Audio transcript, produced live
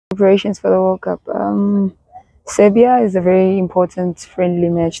preparations for the World Cup. Serbia is a very important friendly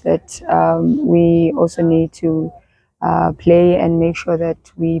match that we also need to play and make sure that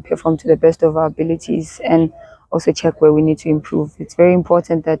we perform to the best of our abilities and also check where we need to improve. It's very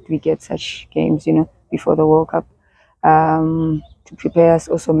important that we get such games, before the World Cup to prepare us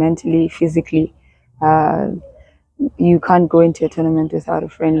also mentally, physically. You can't go into a tournament without a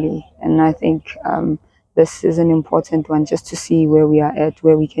friendly, and I think this is an important one just to see where we are at,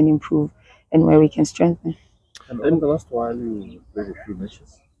 where we can improve, and where we can strengthen. And in the last while, you played a few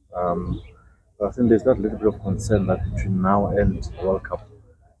matches. I think there's that little bit of concern that between now and the World Cup,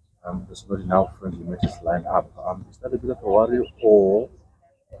 there's not enough friendly matches lined up. Is that a bit of a worry, or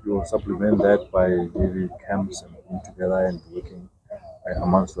you'll supplement that by maybe camps and being together and working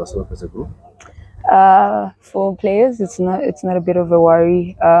amongst yourself as a group? For players, it's not a bit of a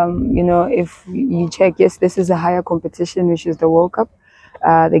worry. If you check, yes, this is a higher competition, which is the World Cup.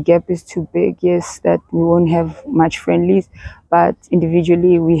 The gap is too big. Yes, that we won't have much friendlies, but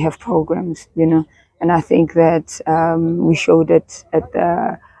individually we have programs, and I think that we showed it at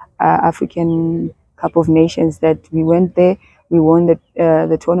the African Cup of Nations that we went there, we won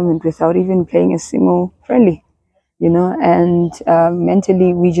the tournament without even playing a single friendly. And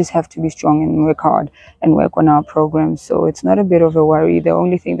mentally we just have to be strong and work hard and work on our programs. So it's not a bit of a worry. The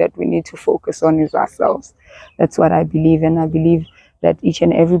only thing that we need to focus on is ourselves. That's what I believe, and I believe that each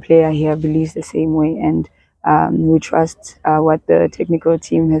and every player here believes the same way, and we trust what the technical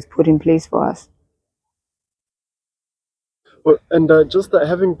team has put in place for us. Well, and just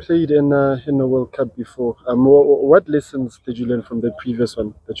having played in the World Cup before, what lessons did you learn from the previous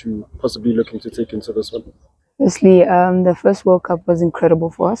one that you possibly looking to take into this one? Firstly, the first World Cup was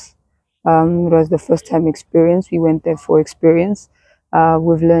incredible for us. It was the first time experience. We went there for experience.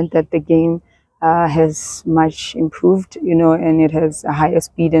 We've learned that the game has much improved, and it has a higher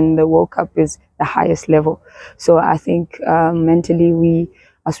speed, and the World Cup is the highest level. So I think mentally we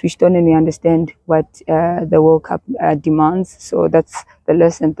are switched on and we understand what the World Cup demands. So that's the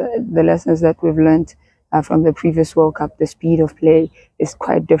lesson, the lessons that we've learned from the previous World Cup. The speed of play is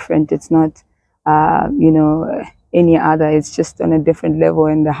quite different. It's not any other. It's just on a different level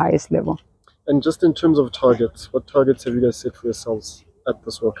and the highest level. And just in terms of targets, what targets have you guys set for yourselves at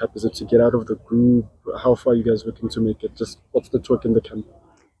this World Cup? Is it to get out of the group? How far are you guys looking to make it? Just what's the talk in the camp?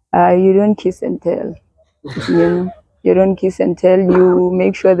 You don't kiss and tell. You don't kiss and tell. You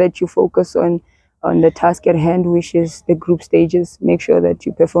make sure that you focus on the task at hand, which is the group stages. Make sure that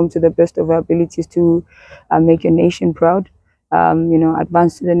you perform to the best of our abilities to make your nation proud.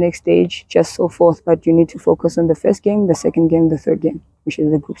 Advance to the next stage, just so forth. But you need to focus on the first game, the second game, the third game, which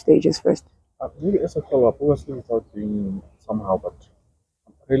is the group stages first. Maybe as a follow-up, obviously without being somehow, but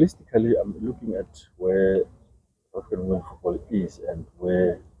realistically, I'm looking at where African women football is and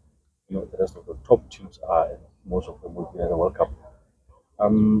where the rest of the top teams are, and most of them will be at the World Cup.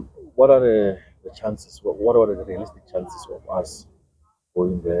 What are the chances? What are the realistic chances of us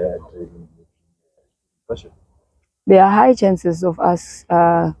going there and really pressure? There are high chances of us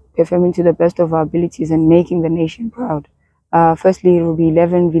performing to the best of our abilities and making the nation proud. Firstly, it will be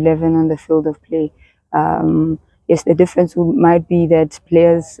 11v11 on the field of play. Yes, the difference might be that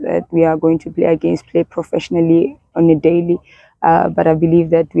players that we are going to play against play professionally on a daily, but I believe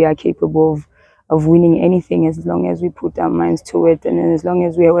that we are capable of winning anything as long as we put our minds to it, and as long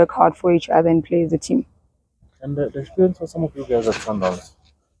as we work hard for each other and play as a team. And the experience for some of you guys at Sundowns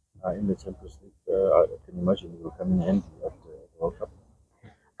in the Champions League, I can imagine it will come in handy at the World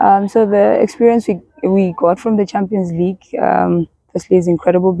Cup. So the experience we got from the Champions League, firstly, is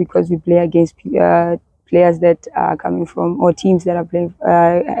incredible because we play against players that are coming from, or teams that are playing,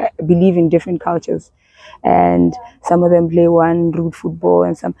 believe in different cultures, and some of them play one route football,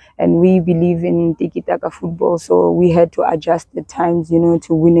 and we believe in tiki-taka football. So we had to adjust at times,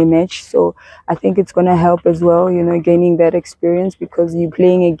 to win a match. So I think it's going to help as well, gaining that experience, because you're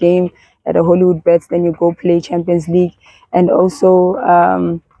playing a game at a Hollywood Bets, then you go play Champions League, and also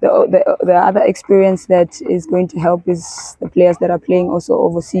the other experience that is going to help is the players that are playing also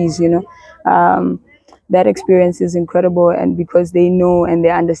overseas. That experience is incredible, and because they know and they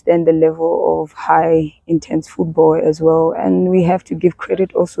understand the level of high intense football as well. And we have to give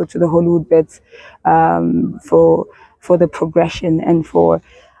credit also to the Hollywood Bets for the progression and for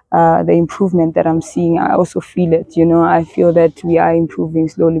the improvement that I'm seeing. I also feel it. I feel that we are improving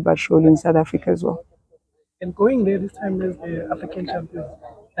slowly but surely in South Africa as well. And going there this time as the African champions,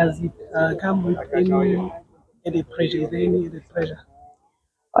 does it come with any added pressure? Is there any added pressure?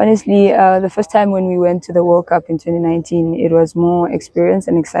 Honestly, the first time when we went to the World Cup in 2019, it was more experience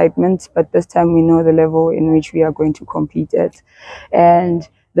and excitement. But this time we know the level in which we are going to compete at. And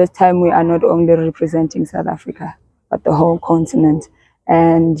this time we are not only representing South Africa, but the whole continent.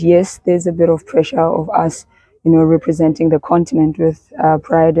 And yes, there's a bit of pressure of us, representing the continent with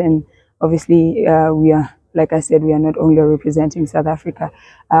pride. And obviously, we are, like I said, we are not only representing South Africa,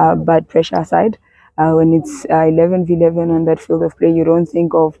 but pressure aside, when it's 11v11 on that field of play, you don't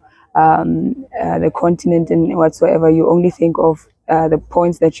think of the continent and whatsoever. You only think of the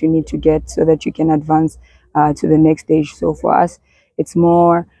points that you need to get so that you can advance to the next stage. So for us, it's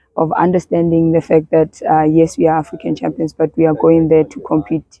more of understanding the fact that yes, we are African champions, but we are going there to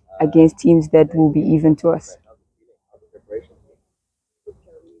compete against teams that will be even to us.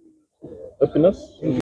 Happiness?